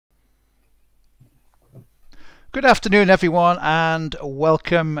Good afternoon, everyone, and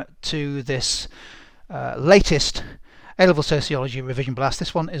welcome to this latest A-Level Sociology Revision Blast.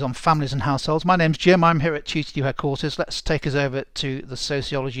 This one is on families and households. My name's Jim. I'm here at TutorDU headquarters. Let's take us over to the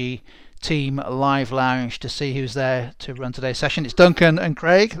Sociology team live lounge to see who's there to run today's session. It's Duncan and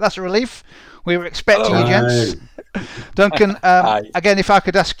Craig. That's a relief. We were expecting you, gents. Duncan, again, if I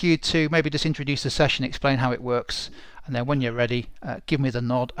could ask you to maybe just introduce the session, explain how it works, and then when you're ready, give me the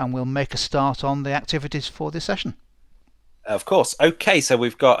nod and we'll make a start on the activities for this session. Of course. Okay, so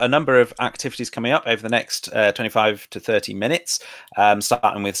we've got a number of activities coming up over the next 25 to 30 minutes,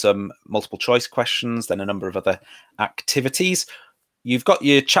 starting with some multiple choice questions, then a number of other activities. You've got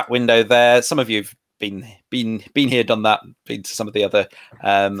your chat window there. Some of you have been here, done that, been to some of the other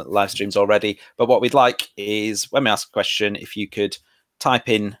live streams already. But what we'd like is, when we ask a question, if you could type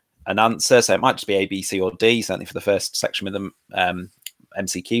in an answer. So it might just be A, B, C, or D. Certainly for the first section with them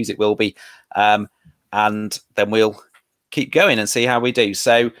MCQs, it will be. And then we'll keep going and see how we do.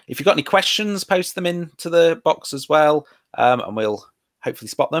 So if you've got any questions, post them into the box as well, and we'll hopefully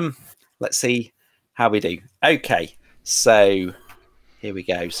spot them. Let's see how we do. Okay, so here we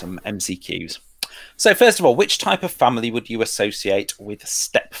go, some MCQs. So first of all, which type of family would you associate with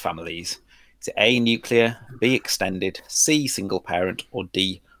step families? Is it A, nuclear, B, extended, C, single parent, or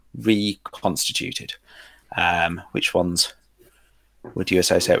D, reconstituted? Which ones would you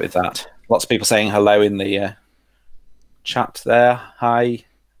associate with that? Lots of people saying hello in the chat there. Hi,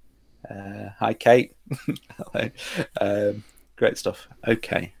 hi, Kate. Hello. Great stuff.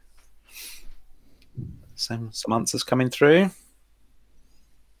 Okay, some answers coming through.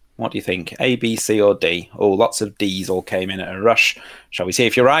 What do you think? A, B, C, or D? Oh, lots of D's all came in at a rush. Shall we see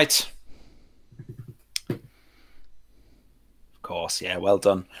if you're right? Of course, yeah. Well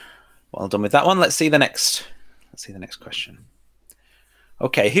done. Well done with that one. Let's see the next. Let's see the next question.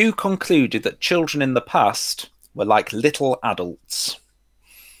 Okay, who concluded that children in the past were like little adults?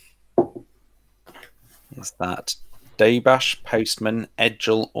 Is that Dabash, Postman,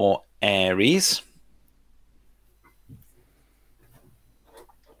 Edgell, or Aries?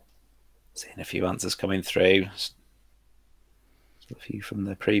 Seeing a few answers coming through. A few from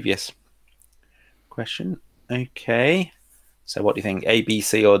the previous question. Okay, so what do you think? A, B,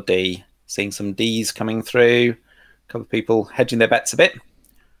 C, or D? Seeing some D's coming through. A couple of people hedging their bets a bit.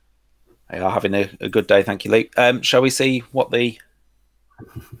 They are having a good day, thank you, Luke. Shall we see what the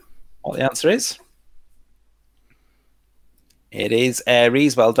answer is? It is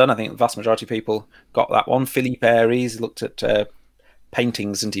Aries. Well done. I think the vast majority of people got that one. Philippe Aries looked at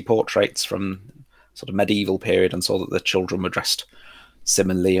paintings and portraits from sort of medieval period and saw that the children were dressed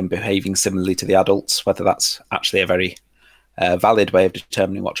similarly and behaving similarly to the adults. Whether that's actually a very valid way of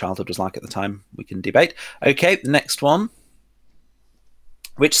determining what childhood was like at the time, we can debate. Okay, the next one.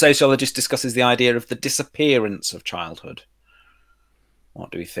 Which sociologist discusses the idea of the disappearance of childhood? What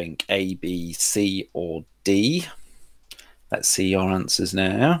do we think? A, B, C, or D? Let's see your answers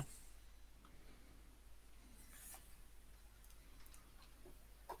now.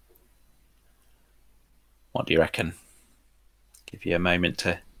 What do you reckon? Give you a moment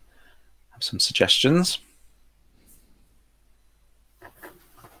to have some suggestions.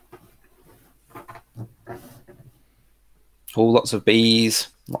 Oh, lots of B's,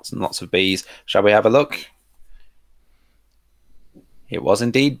 lots and lots of B's. Shall we have a look? It was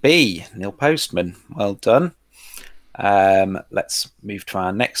indeed B, Neil Postman. Well done. Let's move to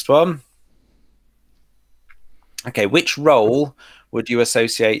our next one. Okay, which role would you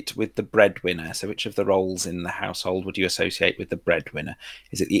associate with the breadwinner? So which of the roles in the household would you associate with the breadwinner?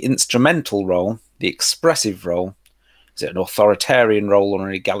 Is it the instrumental role, the expressive role? Is it an authoritarian role or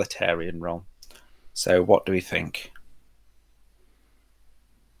an egalitarian role? So what do we think?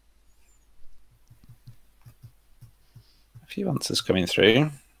 A few answers coming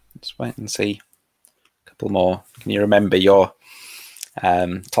through. Let's wait and see. A couple more. Can you remember your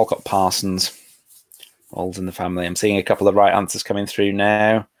Talcott Parsons roles in the family? I'm seeing a couple of right answers coming through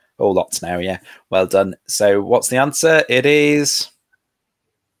now. Oh, lots now, yeah. Well done. So what's the answer? It is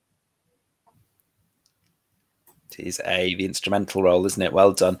A, the instrumental role, isn't it?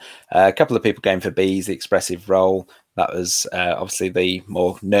 Well done. A couple of people going for B's, the expressive role. That was obviously the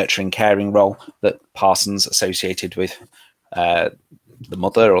more nurturing, caring role that Parsons associated with the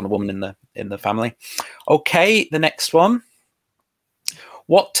mother or the woman in the family. Okay, the next one.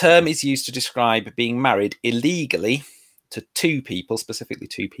 What term is used to describe being married illegally to two people, specifically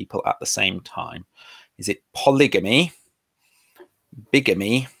two people at the same time? Is it polygamy,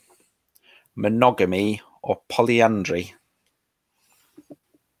 bigamy, monogamy, or polyandry?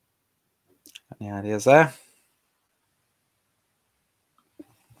 Any ideas there?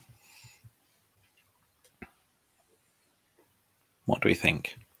 What do we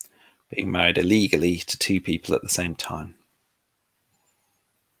think? Being married illegally to two people at the same time.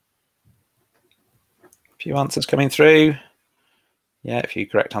 A few answers coming through. Yeah, a few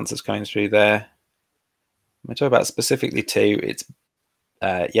correct answers coming through there. We talk about specifically two. It's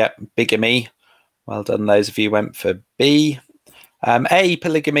yeah, bigamy. Well done, those of you who went for B. A,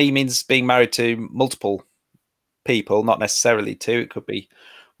 polygamy means being married to multiple people, not necessarily two. It could be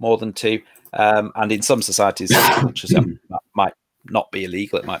more than two. And in some societies, that might not be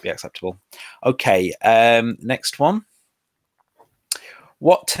illegal. It might be acceptable. Okay, next one.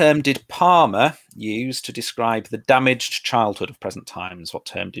 What term did Palmer use to describe the damaged childhood of present times? What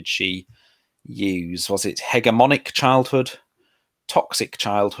term did she use? Was it hegemonic childhood, toxic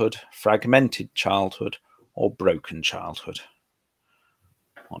childhood, fragmented childhood, or broken childhood?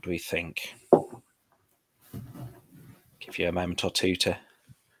 What do we think? Give you a moment or two to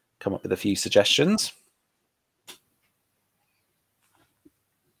come up with a few suggestions. I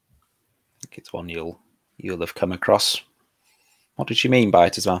think it's one you'll have come across. What did she mean by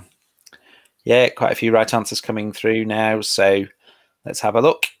it as well? Yeah, quite a few right answers coming through now. So let's have a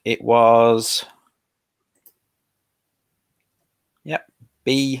look. It was, yeah,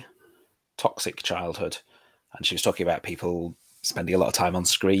 B, toxic childhood. And she was talking about people spending a lot of time on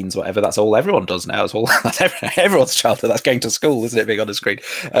screens, whatever. That's all everyone does now. It's all that's everyone's childhood. That's going to school, isn't it? Being on a screen.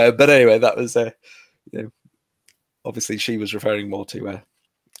 But anyway, that was, you know, obviously she was referring more to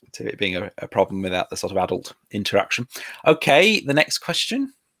it being a problem without the sort of adult interaction. Okay, the next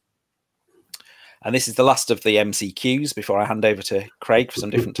question. And this is the last of the MCQs before I hand over to Craig for some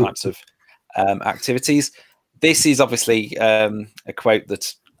different types of activities. This is obviously a quote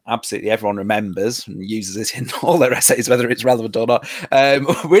that absolutely everyone remembers and uses it in all their essays, whether it's relevant or not.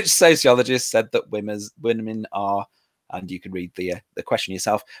 Which sociologist said that women are, and you can read the question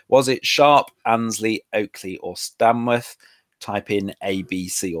yourself, was it Sharp, Ansley, Oakley, or Stanworth? Type in A, B,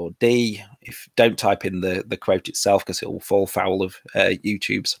 C, or D. If don't type in the quote itself, because it will fall foul of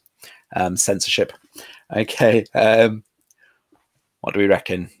YouTube's censorship. Okay, what do we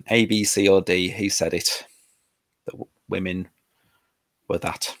reckon? A, B, C, or D? Who said it? That women were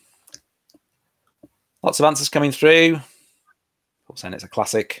that. Lots of answers coming through. Of course, and it's a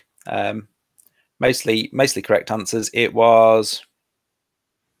classic. Mostly correct answers. It was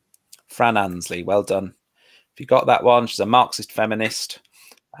Fran Ansley. Well done. If you got that one, she's a Marxist feminist,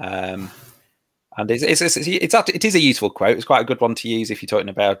 and it is a useful quote. It's quite a good one to use if you're talking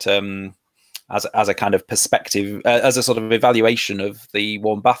about as a kind of perspective, as a sort of evaluation of the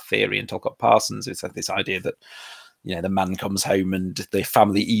warm bath theory and Talcott Parsons. It's like this idea that, you know, the man comes home and the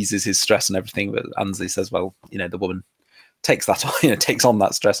family eases his stress and everything, but Ansley says, well, you know, the woman takes that on, takes on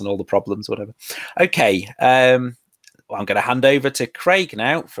that stress and all the problems, whatever. Okay, well, I'm going to hand over to Craig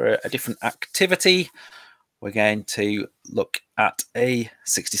now for a different activity. We're going to look at a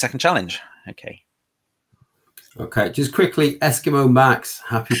 60-second challenge. Okay. Okay, just quickly, Eskimo Max,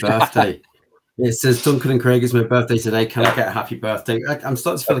 happy birthday. It says, Duncan and Craig, it's my birthday today. Can I get a happy birthday? I'm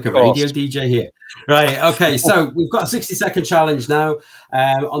starting to feel like a radio DJ here. Right, okay, so we've got a 60-second challenge now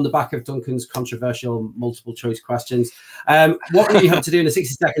on the back of Duncan's controversial multiple choice questions. What we have to do in a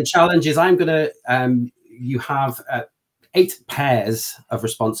 60-second challenge is I'm going to, you have 8 pairs of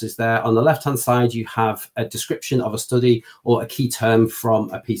responses there. On the left-hand side, you have a description of a study or a key term from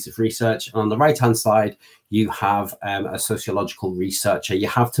a piece of research. And on the right-hand side, you have a sociological researcher. You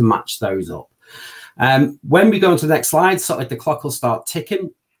have to match those up. When we go on to the next slide, so like the clock will start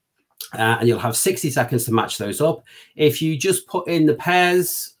ticking, and you'll have 60 seconds to match those up. If you just put in the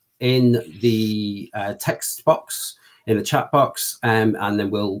pairs in the text box, in the chat box, and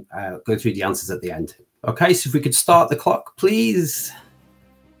then we'll go through the answers at the end. Okay, so if we could start the clock, please.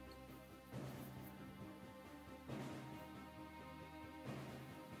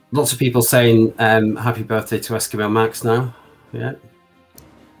 Lots of people saying happy birthday to Eskimo Max now. Yeah.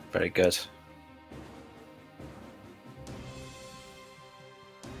 Very good.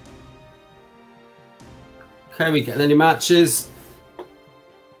 Okay, we get any matches?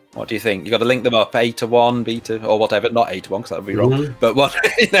 What do you think? You got to link them up, A to 1, B to, or whatever. Not A to 1, because that would be wrong. But what,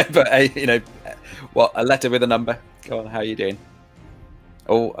 what, a letter with a number. Go on, how are you doing?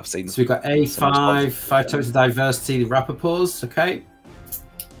 Oh, I've seen. So we've got A5, 5 times the diversity, the rapports. Okay.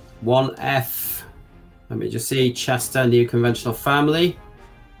 1F. Let me just see. Chester, new conventional family.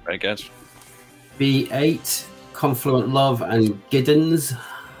 Very good. B8, confluent love and Giddens.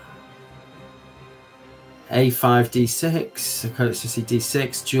 A5, D6. Okay, let's just see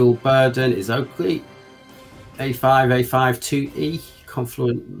D6. Dual burden is Oakley. A5, 2E.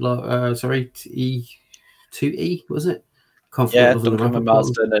 Confluent, sorry, E, 2E, was it? Confluent, yeah, Duncan and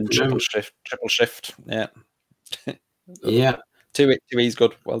Marsden and triple shift. Yeah. Yeah. Two E's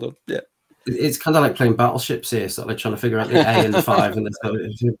good. Well done. Yeah. It's kind of like playing battleships here, sort of like trying to figure out the A and the 5, and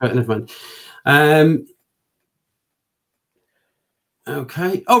never mind.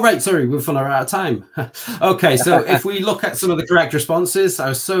 Okay. Oh, right. Sorry, we're out of time. Okay, so if we look at some of the correct responses, I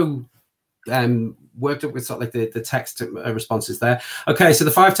was so worked up with sort of like the text responses there. Okay, so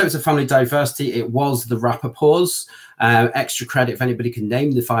the 5 types of family diversity, it was the Rappaports. Extra credit if anybody can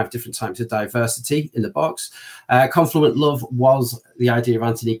name the 5 different types of diversity in the box. Confluent love was the idea of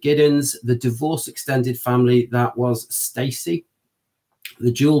Anthony Giddens. The divorce extended family, that was Stacey.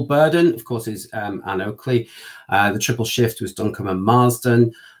 The dual burden, of course, is Anne Oakley. The triple shift was Duncombe and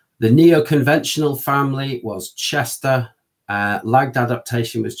Marsden. The neo-conventional family was Chester. Lagged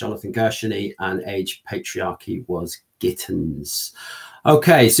adaptation was Jonathan Gershony, and age patriarchy was Gittins.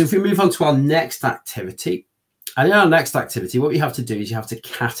 Okay, so if we move on to our next activity, and in our next activity, what we have to do is you have to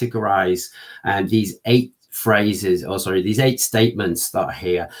categorize these 8 phrases, or sorry, these 8 statements that are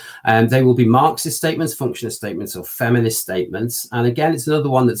here. And they will be Marxist statements, functionist statements, or feminist statements. And again, it's another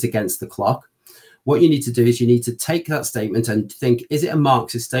one that's against the clock. What you need to do is you need to take that statement and think, is it a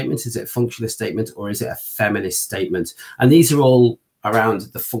Marxist statement? Is it a functionist statement? Or is it a feminist statement? And these are all around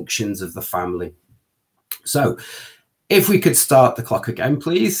the functions of the family. So if we could start the clock again,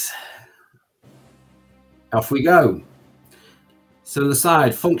 please. Off we go. So the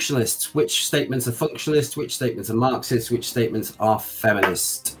side, functionalists, which statements are functionalist, which statements are Marxist, which statements are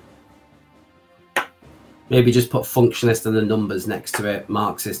feminist? Maybe just put functionalist and the numbers next to it,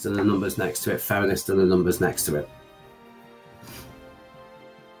 Marxist and the numbers next to it, feminist and the numbers next to it.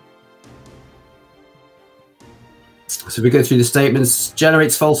 So we go through the statements.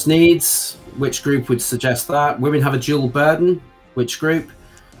 Generates false needs. Which group would suggest that? Women have a dual burden. Which group?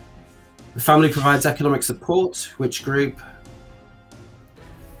 The family provides economic support. Which group?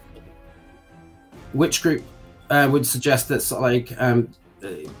 Which group would suggest that sort of like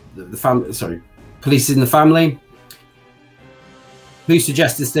the family? Sorry, police in the family. Who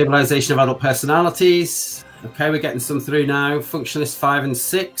suggested stabilization of adult personalities? Okay, we're getting some through now. Functionalist 5 and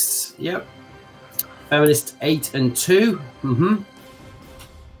 6. Yep. Feminist 8 and 2.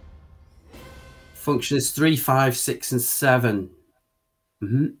 Functionalist 3, 5, 6, and 7.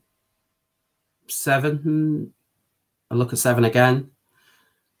 7. I'll look at 7 again.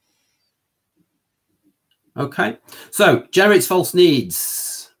 Okay, so generates false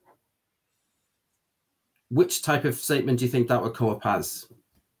needs. Which type of statement do you think that would come up as?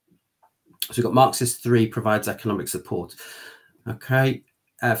 So we've got Marxist 3 provides economic support. Okay,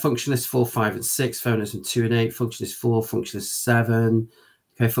 functionalist 4, 5, and 6, feminism 2 and 8, functionalist 4, functionalist 7.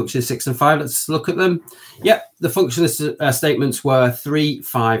 Okay, functionalist 6 and 5. Let's look at them. Yep, the functionalist statements were 3,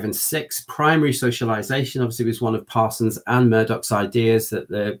 5, and 6. Primary socialization obviously was one of Parsons and Murdoch's ideas, that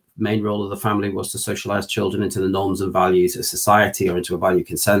the main role of the family was to socialize children into the norms and values of society, or into a value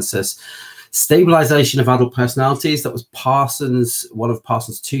consensus. Stabilization of adult personalities, that was Parsons, one of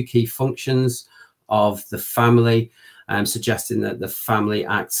Parsons' 2 key functions of the family. Suggesting that the family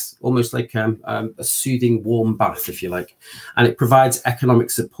acts almost like a soothing warm bath, if you like, and it provides economic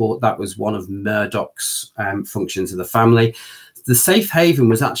support. That was one of Murdoch's functions of the family. The safe haven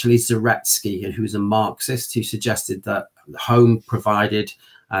was actually Zaretsky, who was a Marxist, who suggested that the home provided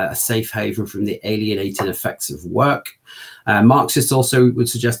a safe haven from the alienating effects of work. Marxists also would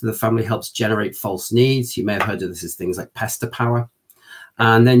suggest that the family helps generate false needs. You may have heard of this as things like pester power.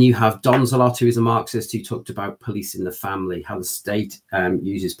 And then you have Donzelot, who is a Marxist, who talked about policing the family, how the state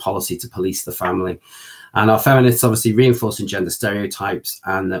uses policy to police the family. And our feminists obviously reinforcing gender stereotypes,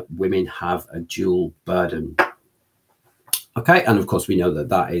 and that women have a dual burden. Okay, and of course we know that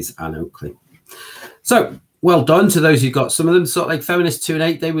that is Anne Oakley. So well done to those who got some of them. Sort of like feminists 2 and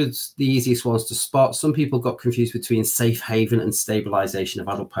 8, they were the easiest ones to spot. Some people got confused between safe haven and stabilization of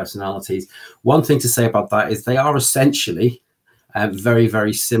adult personalities. One thing to say about that is they are essentially very,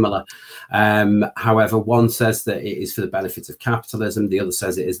 very similar. However, one says that it is for the benefit of capitalism. The other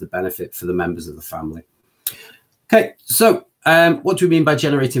says it is the benefit for the members of the family. Okay, so what do we mean by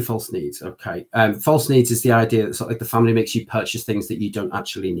generating false needs? Okay, false needs is the idea that sort of like the family makes you purchase things that you don't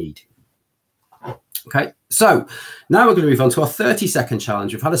actually need. Okay, so now we're going to move on to our 30-second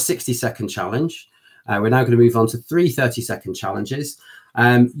challenge. We've had a 60-second challenge. We're now going to move on to 3 30-second challenges.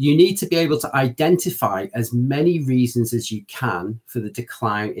 You need to be able to identify as many reasons as you can for the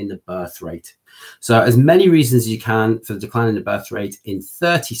decline in the birth rate. So as many reasons as you can for the decline in the birth rate in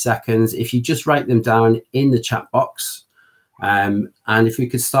 30 seconds. If you just write them down in the chat box. And if we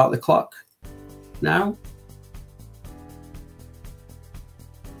could start the clock now.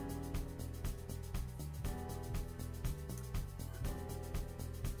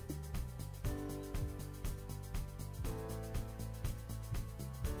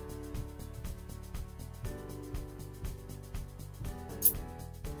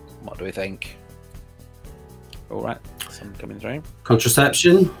 What do we think? All right, some coming through.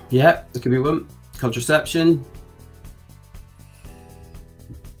 Contraception, yeah, there could be one. Contraception.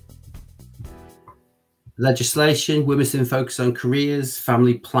 Legislation, women's in focus on careers,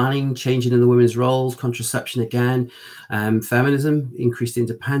 family planning, changing in the women's roles, contraception again, feminism, increased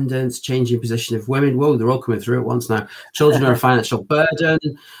independence, changing position of women. Whoa, they're all coming through at once now. Children are a financial burden.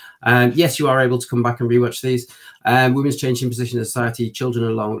 Yes, you are able to come back and rewatch these. Women's changing position in society, children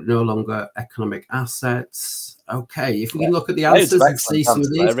are no longer economic assets. Okay, if we can look at the answers and see some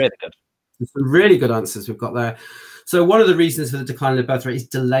of these. They're really good. Some really good answers we've got there. So one of the reasons for the decline in the birth rate is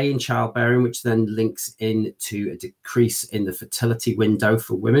delay in childbearing, which then links into a decrease in the fertility window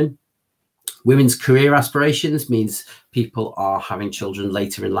for women. Women's career aspirations means people are having children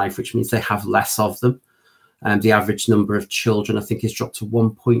later in life, which means they have less of them. The average number of children, I think, has dropped to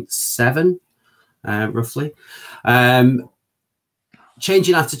 1.7, roughly.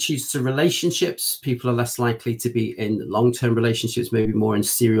 Changing attitudes to relationships. People are less likely to be in long-term relationships, maybe more in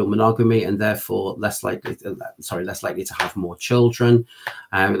serial monogamy, and therefore less likely to have more children.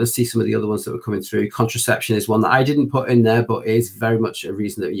 Let's see some of the other ones that were coming through. Contraception is one that I didn't put in there, but is very much a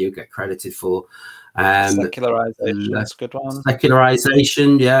reason that you get credited for. Secularization, that's a good one.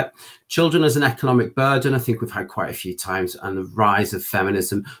 Secularization, yeah. Children as an economic burden, I think we've had quite a few times, and the rise of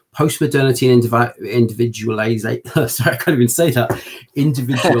feminism, post-modernity and individualization. Sorry, I can't even say that.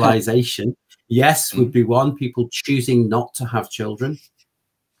 Individualization, yes, would be one. People choosing not to have children.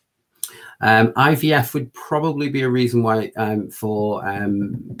 IVF would probably be a reason why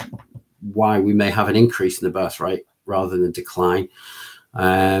why we may have an increase in the birth rate rather than a decline.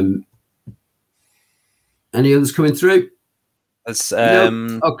 Any others coming through? That's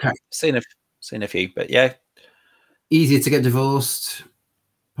nope. Okay. Seen a few, but yeah. Easier to get divorced,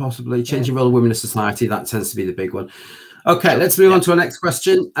 possibly. Changing role of women in society, that tends to be the big one. Okay, let's move on to our next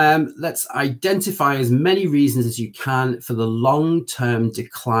question. Let's identify as many reasons as you can for the long-term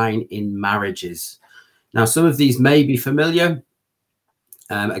decline in marriages. Now, some of these may be familiar.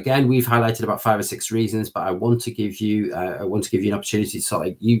 Again, we've highlighted about 5 or 6 reasons, but I want to give you an opportunity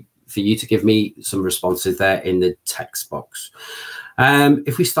for you to give me some responses there in the text box.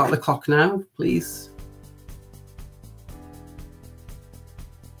 If we start the clock now, please.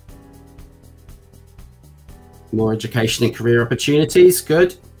 More education and career opportunities,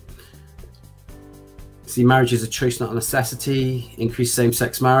 good. See, marriage is a choice, not a necessity. Increased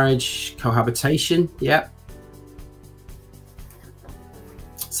same-sex marriage, cohabitation, yeah.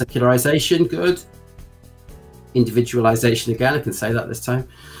 Secularization, good. Individualization, again, I can say that this time.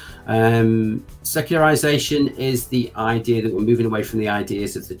 Secularization is the idea that we're moving away from the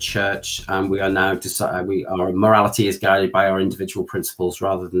ideas of the church, and we are now our morality is guided by our individual principles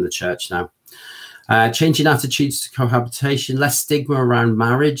rather than the church now. Changing attitudes to cohabitation, less stigma around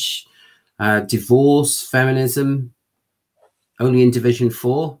marriage, divorce, feminism, only in Division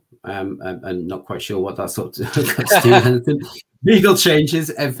 4. I'm not quite sure what that's got to do with anything. Legal changes,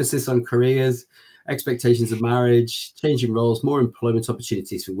 emphasis on careers, expectations of marriage, changing roles, more employment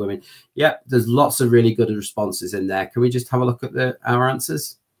opportunities for women. Yeah, there's lots of really good responses in there. Can we just have a look at our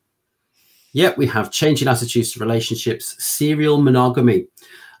answers? Yeah, we have changing attitudes to relationships, serial monogamy.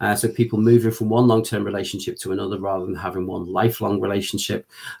 So people moving from one long-term relationship to another rather than having one lifelong relationship.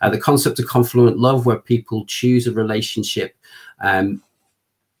 The concept of confluent love, where people choose a relationship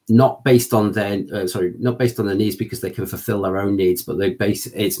not based on their needs because they can fulfill their own needs, but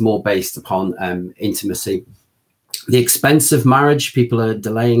it's more based upon intimacy. The expense of marriage, people are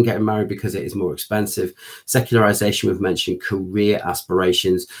delaying getting married because it is more expensive. Secularization, we've mentioned. Career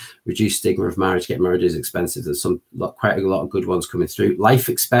aspirations, reduced stigma of marriage, getting married is expensive. There's quite a lot of good ones coming through. Life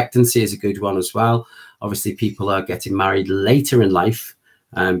expectancy is a good one as well. Obviously, people are getting married later in life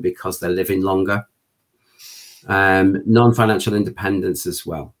because they're living longer. Non-financial independence as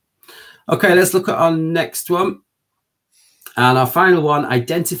well. Okay, let's look at our next one. And our final one,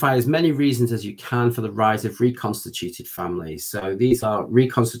 identify as many reasons as you can for the rise of reconstituted families. So these are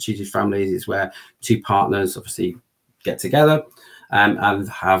reconstituted families, is where two partners obviously get together and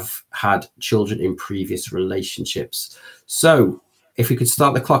have had children in previous relationships. So if we could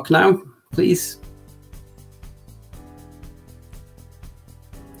start the clock now, please.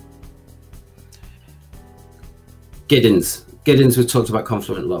 Giddens, we talked about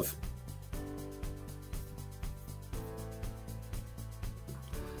confluent love.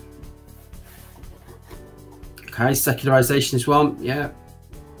 Okay, secularization is one, yeah.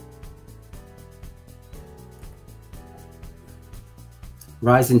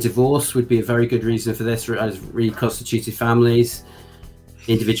 Rise in divorce would be a very good reason for this, as reconstituted families.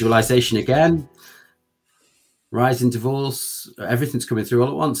 Individualization again. Rise in divorce, everything's coming through all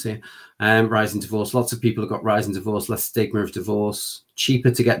at once here. Rise in divorce, lots of people have got rise in divorce, less stigma of divorce,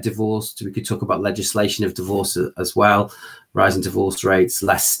 cheaper to get divorced. We could talk about legislation of divorce as well. Rise in divorce rates,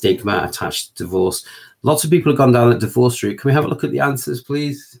 less stigma attached to divorce. Lots of people have gone down that divorce route. Can we have a look at the answers,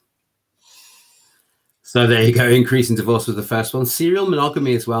 please? So there you go, increase in divorce was the first one. Serial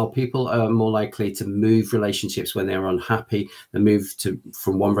monogamy as well. People are more likely to move relationships when they're unhappy. They move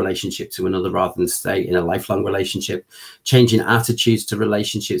from one relationship to another rather than stay in a lifelong relationship. Changing attitudes to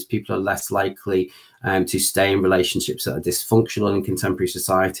relationships. People are less likely to stay in relationships that are dysfunctional in contemporary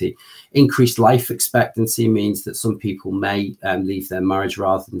society. Increased life expectancy means that some people may leave their marriage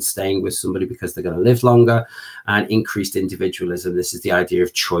rather than staying with somebody because they're going to live longer. And increased individualism. This is the idea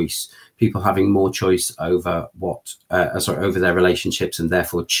of choice. People having more choice over over their relationships, and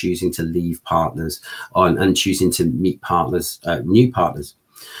therefore choosing to leave partners and choosing to meet partners, new partners.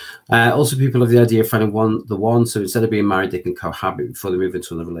 Also, people have the idea of finding the one. So instead of being married, they can cohabit before they move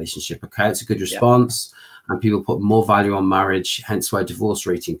into another relationship. Okay, it's a good response. Yeah. And people put more value on marriage, hence why divorce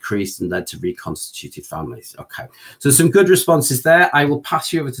rate increased and led to reconstituted families. Okay, so some good responses there. I will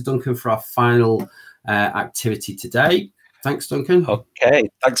pass you over to Duncan for our final activity today. Thanks, Duncan. Okay,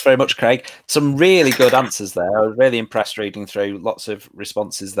 thanks very much, Craig. Some really good answers there. I was really impressed reading through lots of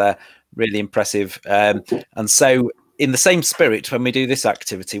responses there. Really impressive. And so in the same spirit, when we do this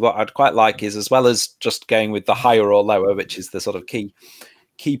activity, what I'd quite like is, as well as just going with the higher or lower, which is the sort of key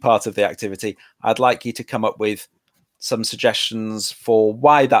part of the activity, I'd like you to come up with some suggestions for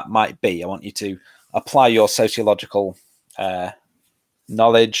why that might be. I want you to apply your sociological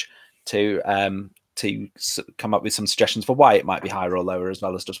knowledge to come up with some suggestions for why it might be higher or lower, as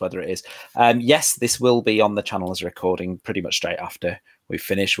well as just whether it is. Yes, this will be on the channel as a recording pretty much straight after we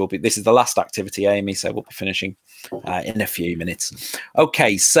finish. This is the last activity, Amy, so we'll be finishing in a few minutes.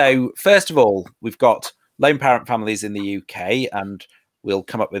 Okay, so first of all, we've got lone parent families in the UK, and we'll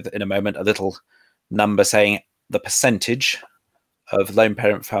come up with in a moment a little number saying the percentage of lone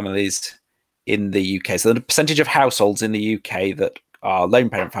parent families in the UK. So the percentage of households in the UK that are lone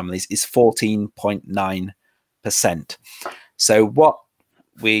parent families is 14.9%. So what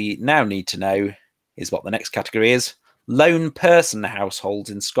we now need to know is what the next category is: lone person households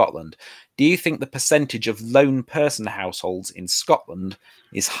in Scotland. Do you think the percentage of lone person households in Scotland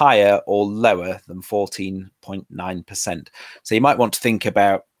is higher or lower than 14.9%? So you might want to think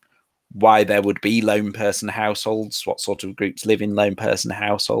about why there would be lone person households, what sort of groups live in lone person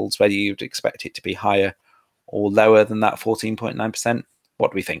households, whether you'd expect it to be higher or lower than that 14.9%.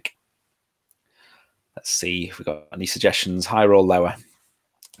 What do we think? Let's see if we've got any suggestions, higher or lower,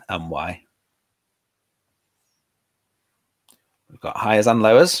 and why. We've got highers and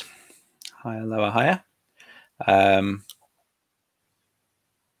lowers. Higher, lower, higher.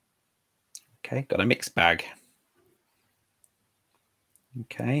 Okay, got a mixed bag.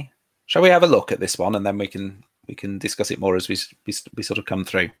 Okay, shall we have a look at this one, and then we can discuss it more as we sort of come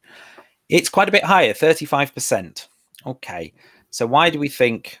through. It's quite a bit higher, 35%. Okay, so why do we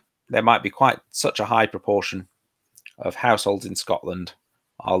think there might be quite such a high proportion of households in Scotland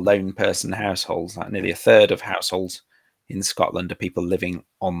are lone person households? Like nearly a third of households in Scotland are people living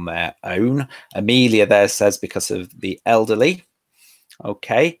on their own. Amelia there says because of the elderly.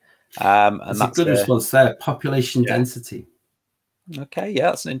 Okay, and that's a good response there. Population density. Okay, yeah,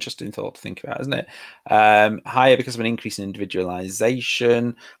 that's an interesting thought to think about, isn't it? Higher because of an increase in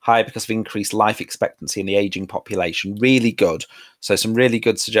individualization, higher because of increased life expectancy in the aging population. Really good. So some really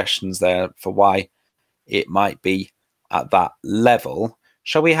good suggestions there for why it might be at that level.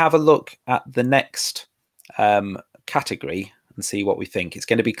 Shall we have a look at the next category and see what we think? It's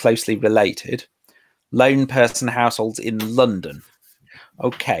going to be closely related. Lone person households in London.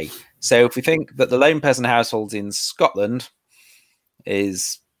 Okay, so if we think that the lone person households in Scotland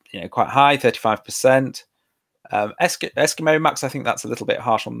is quite high, 35%. Eskimo Max, I think that's a little bit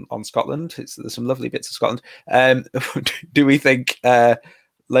harsh on Scotland. There's some lovely bits of Scotland. Do we think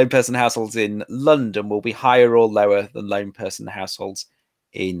lone person households in London will be higher or lower than lone person households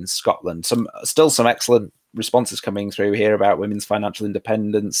in Scotland? Still some excellent responses coming through here about women's financial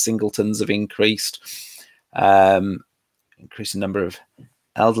independence. Singletons have increased, increasing number of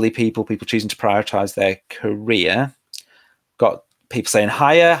elderly people choosing to prioritize their career. Got people saying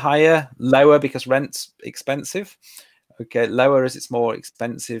higher, lower because rent's expensive. Okay, lower as it's more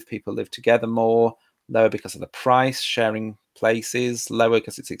expensive. People live together more. Lower because of the price, sharing places. Lower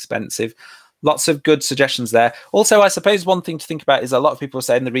because it's expensive. Lots of good suggestions there. Also, I suppose one thing to think about is a lot of people are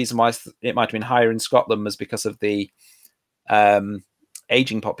saying the reason why it might have been higher in Scotland was because of the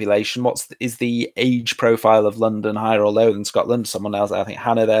aging population. Is the age profile of London higher or lower than Scotland? Someone else, I think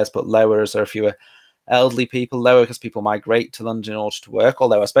Hannah there's put lower as there are fewer elderly people, lower because people migrate to London in order to work,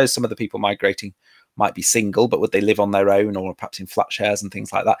 although I suppose some of the people migrating might be single, but would they live on their own or perhaps in flat shares and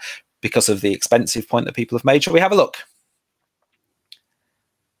things like that because of the expensive point that people have made? Shall we have a look?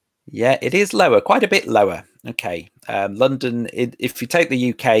 Yeah, it is lower, quite a bit lower. Okay, London, if you take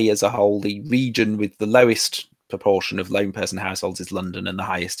the UK as a whole, the region with the lowest proportion of lone person households is London, and the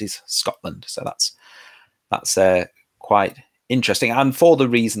highest is Scotland. So that's quite interesting, and for the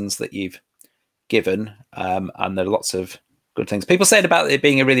reasons that you've given, and there are lots of good things. People said about it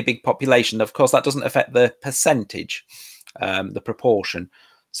being a really big population. Of course, that doesn't affect the percentage, the proportion.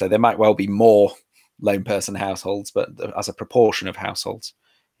 So there might well be more lone person households, but as a proportion of households,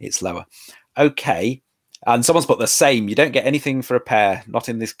 it's lower. Okay, and someone's put the same. You don't get anything for a pair, not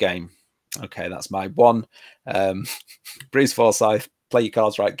in this game. Okay, that's my one Bruce Forsyth, play your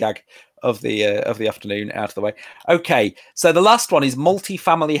cards right gag of the afternoon out of the way. Okay, so the last one is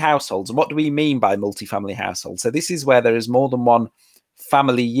multi-family households. And what do we mean by multi-family households? So this is where there is more than one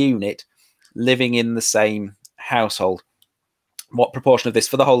family unit living in the same household. What proportion of this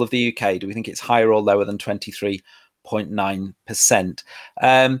for the whole of the UK? Do we think it's higher or lower than 23.9%?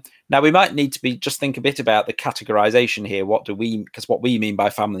 Now we might need to just think a bit about the categorization here. What do we, because what we mean by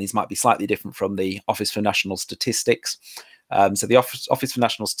families might be slightly different from the Office for National Statistics. So the Office for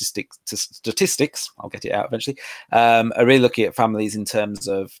National Statistics, I'll get it out eventually, are really looking at families in terms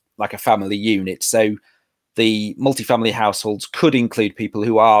of like a family unit. So the multifamily households could include people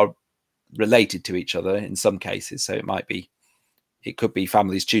who are related to each other in some cases. So it could be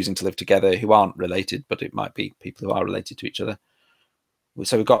families choosing to live together who aren't related, but it might be people who are related to each other.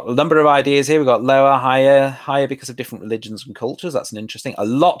 So we've got a number of ideas here. We've got lower, higher because of different religions and cultures. That's an interesting. A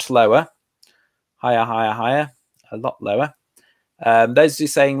lot lower, higher, a lot lower. Those who are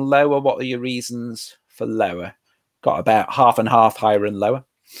saying lower, what are your reasons for lower? Got about half and half, higher and lower.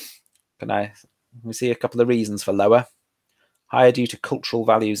 We see a couple of reasons for lower. Higher due to cultural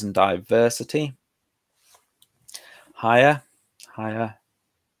values and diversity. Higher,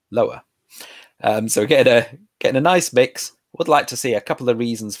 lower. So we're getting a nice mix. Would like to see a couple of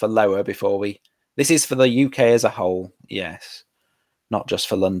reasons for lower before we. This is for the UK as a whole, yes, not just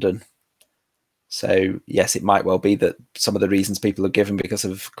for London. So yes, it might well be that some of the reasons people are given because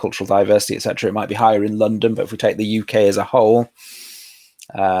of cultural diversity, etc., it might be higher in London. But if we take the UK as a whole,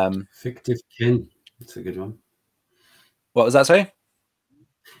 fictive kin, that's a good one. What was that? Sorry.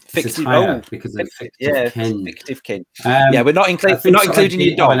 Fictive, because of fictive kin. Fictive kin. Yeah, we're not including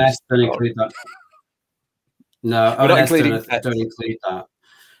your dogs. No, don't include that.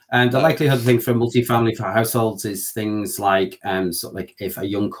 And the likelihood thing for multifamily for households is things like sort of like if a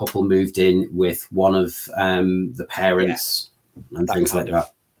young couple moved in with one of the parents and things like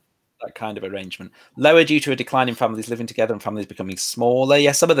that. That kind of arrangement. Lower due to a decline in families living together and families becoming smaller.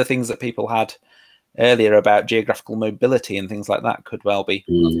 Yeah, some of the things that people had earlier about geographical mobility and things like that could well be.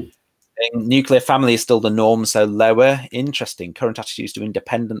 Nuclear family is still the norm, so lower. Interesting. Current attitudes to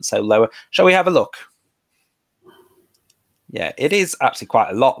independence, so lower. Shall we have a look? Yeah, it is actually quite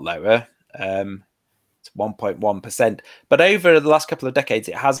a lot lower. It's 1.1%. But over the last couple of decades,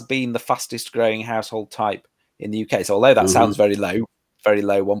 it has been the fastest growing household type in the UK. So although that sounds very low,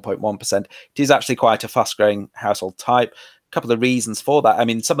 1.1%, it is actually quite a fast growing household type. A couple of reasons for that. I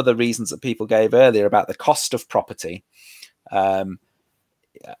mean, some of the reasons that people gave earlier about the cost of property, and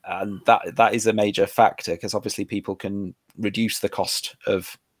that is a major factor because obviously people can reduce the cost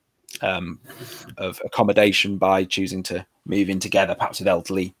of accommodation by choosing to move in together, perhaps with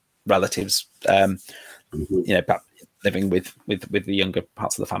elderly relatives, you know, perhaps living with the younger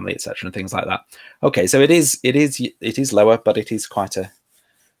parts of the family, etc., and things like that. Okay, so it is lower, but it is quite a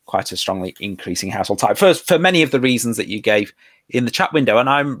strongly increasing household type for many of the reasons that you gave in the chat window. And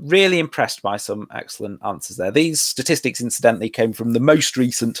I'm really impressed by some excellent answers there. These statistics, incidentally, came from the most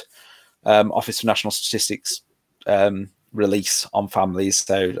recent Office for National Statistics release on families.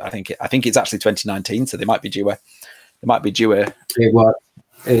 So I think it's actually 2019. So they might be due a.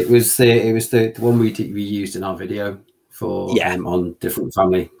 It was the one we used in our video for on different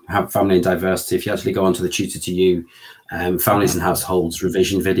family and diversity. If you actually go onto the Tutor to You families and households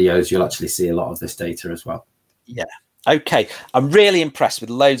revision videos, you'll actually see a lot of this data as well. Yeah. Okay. I'm really impressed with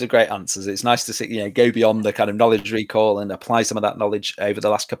loads of great answers. It's nice to see, you know, go beyond the kind of knowledge recall and apply some of that knowledge over the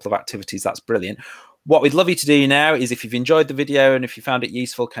last couple of activities. That's brilliant. What we'd love you to do now is, if you've enjoyed the video and if you found it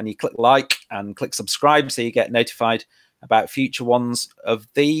useful, can you click like and click subscribe so you get notified about future ones of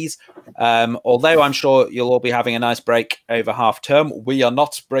these. Although I'm sure you'll all be having a nice break over half term, we are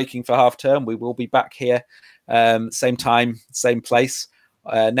not breaking for half term. We will be back here same time, same place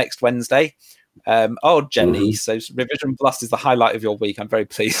next Wednesday. Oh, Jenny, so Revision Blast is the highlight of your week. I'm very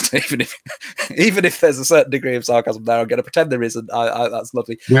pleased. even if there's a certain degree of sarcasm there, I'm going to pretend there isn't. That's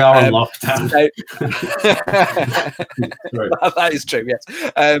lovely. We are on lockdown. That is true, yes.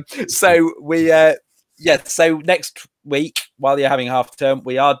 So so next week, while you're having half term,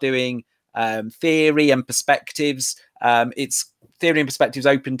 we are doing theory and perspectives. It's theory and perspectives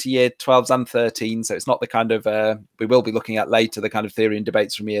open to year 12s and 13, so it's not the kind of we will be looking at later the kind of theory and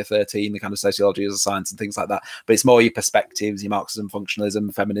debates from year 13, the kind of sociology as a science and things like that, but it's more your perspectives, your Marxism,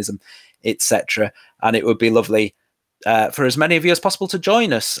 functionalism, feminism, etc. And it would be lovely for as many of you as possible to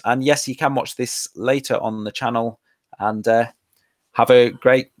join us. And yes, you can watch this later on the channel. And have a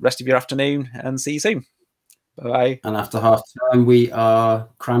great rest of your afternoon, and see you soon. Bye. And after half time, we are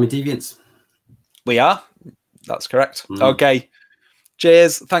Crime and Deviants. We are. That's correct. Okay.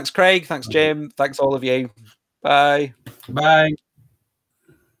 Cheers. Thanks, Craig. Thanks, Jim. Thanks, all of you. Bye. Bye.